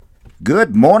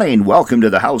Good morning. Welcome to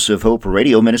the House of Hope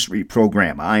Radio Ministry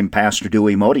program. I'm Pastor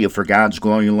Dewey Modia for God's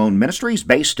Glory Alone Ministries,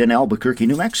 based in Albuquerque,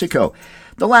 New Mexico.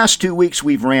 The last 2 weeks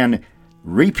we've ran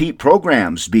repeat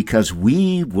programs because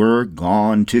we were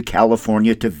gone to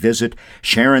California to visit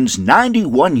Sharon's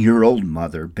 91-year-old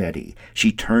mother, Betty.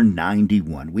 She turned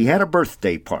 91. We had a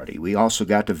birthday party. We also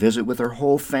got to visit with her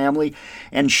whole family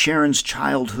and Sharon's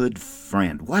childhood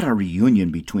friend. What a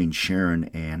reunion between Sharon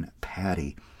and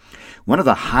Patty. One of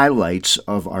the highlights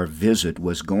of our visit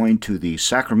was going to the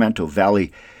Sacramento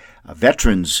Valley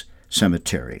Veterans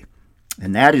Cemetery,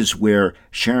 and that is where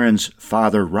Sharon's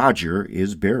father, Roger,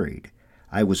 is buried.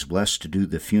 I was blessed to do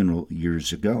the funeral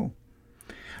years ago.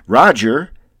 Roger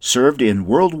served in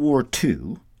World War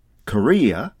II,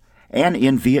 Korea, and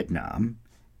in Vietnam,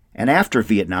 and after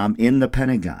Vietnam in the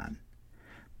Pentagon.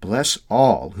 Bless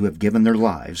all who have given their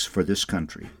lives for this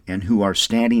country and who are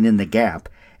standing in the gap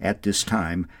at this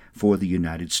time for the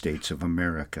United States of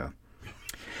America.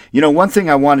 You know, one thing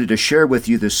I wanted to share with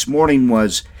you this morning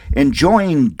was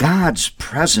enjoying God's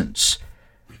presence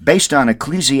based on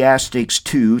Ecclesiastes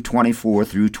 2:24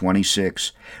 through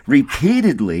 26.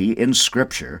 Repeatedly in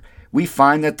Scripture, we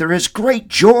find that there is great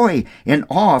joy and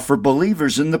awe for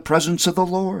believers in the presence of the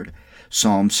Lord.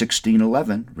 Psalm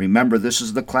 16:11. Remember, this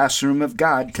is the classroom of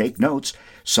God. Take notes.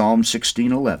 Psalm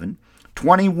 16:11.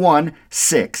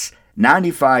 21:6.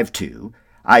 95:2.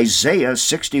 Isaiah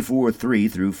 64:3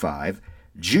 through 5,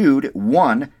 Jude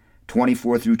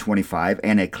 1:24 through 25,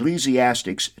 and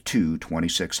Ecclesiastes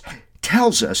 2:26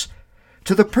 tells us,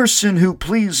 to the person who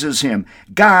pleases him,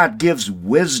 God gives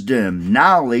wisdom,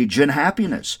 knowledge, and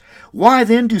happiness. Why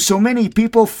then do so many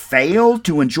people fail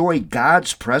to enjoy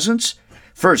God's presence?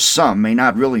 First, some may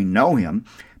not really know him.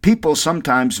 People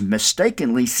sometimes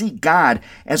mistakenly see God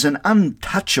as an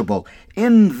untouchable,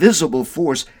 invisible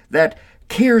force that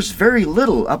cares very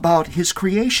little about his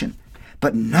creation.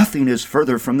 But nothing is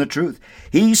further from the truth.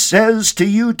 He says to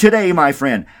you today, my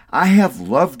friend, I have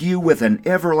loved you with an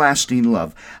everlasting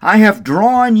love. I have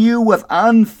drawn you with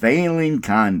unfailing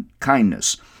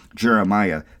kindness.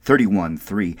 Jeremiah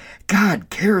 31:3. God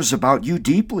cares about you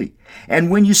deeply. And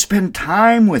when you spend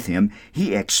time with him,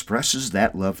 he expresses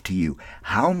that love to you.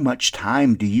 How much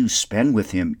time do you spend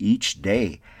with him each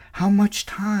day? How much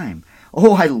time?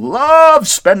 Oh, I love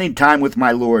spending time with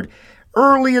my Lord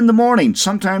early in the morning,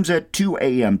 sometimes at 2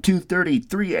 a.m., 2:30,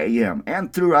 3 a.m.,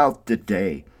 and throughout the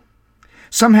day.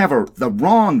 Some have the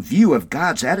wrong view of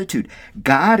God's attitude.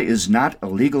 God is not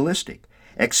legalistic,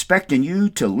 expecting you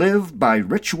to live by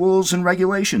rituals and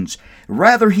regulations.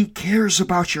 Rather, he cares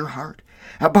about your heart,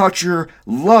 about your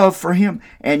love for him,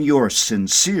 and your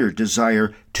sincere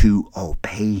desire to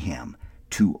obey him.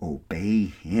 To obey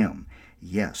him.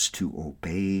 Yes, to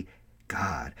obey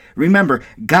God. Remember,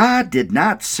 God did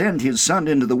not send his Son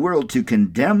into the world to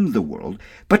condemn the world,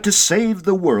 but to save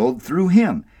the world through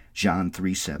him. John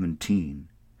 3:17.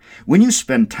 When you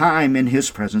spend time in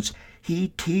his presence,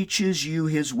 he teaches you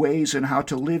his ways and how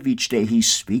to live each day. He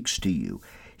speaks to you.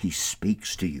 He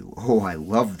speaks to you. Oh, I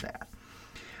love that.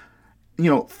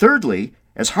 Thirdly,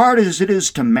 as hard as it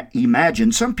is to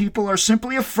imagine, some people are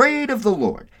simply afraid of the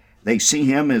Lord. They see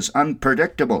him as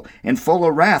unpredictable and full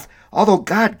of wrath. Although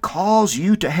God calls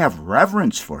you to have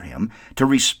reverence for him, to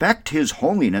respect his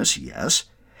holiness, yes,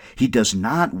 he does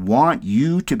not want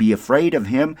you to be afraid of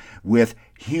him with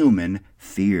human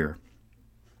fear.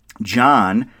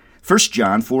 1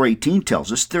 John 4:18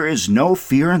 tells us there is no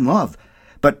fear in love,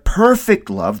 but perfect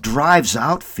love drives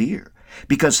out fear,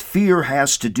 because fear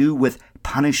has to do with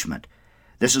punishment.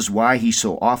 This is why he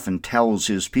so often tells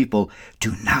his people,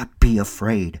 do not be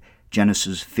afraid.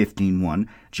 Genesis 15:1,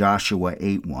 Joshua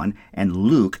 8:1, and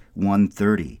Luke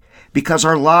 1:30. Because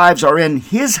our lives are in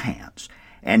his hands,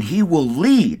 and he will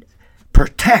lead,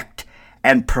 protect,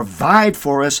 and provide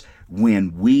for us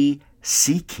when we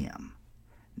seek him,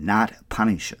 not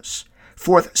punish us.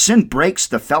 Fourth, sin breaks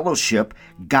the fellowship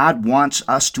God wants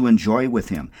us to enjoy with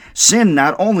him. Sin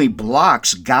not only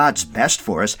blocks God's best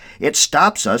for us, it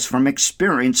stops us from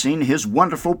experiencing his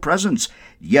wonderful presence.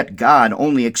 Yet God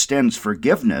only extends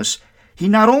forgiveness. He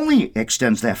not only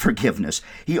extends that forgiveness,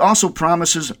 he also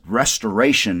promises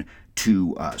restoration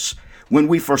to us. When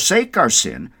we forsake our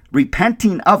sin,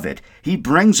 repenting of it, he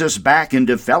brings us back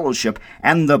into fellowship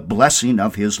and the blessing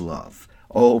of his love.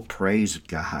 Oh, praise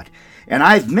God. And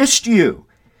I've missed you.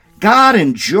 God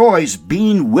enjoys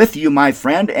being with you, my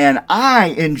friend, and I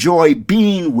enjoy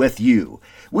being with you.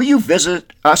 Will you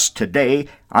visit us today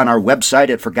on our website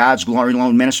at For God's Glory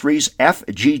Alone Ministries,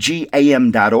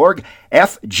 fggam.org,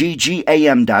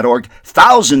 fggam.org.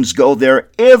 Thousands go there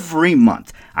every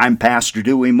month. I'm Pastor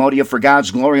Dewey Modia for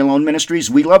God's Glory Alone Ministries.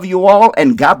 We love you all,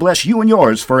 and God bless you and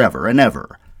yours forever and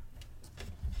ever.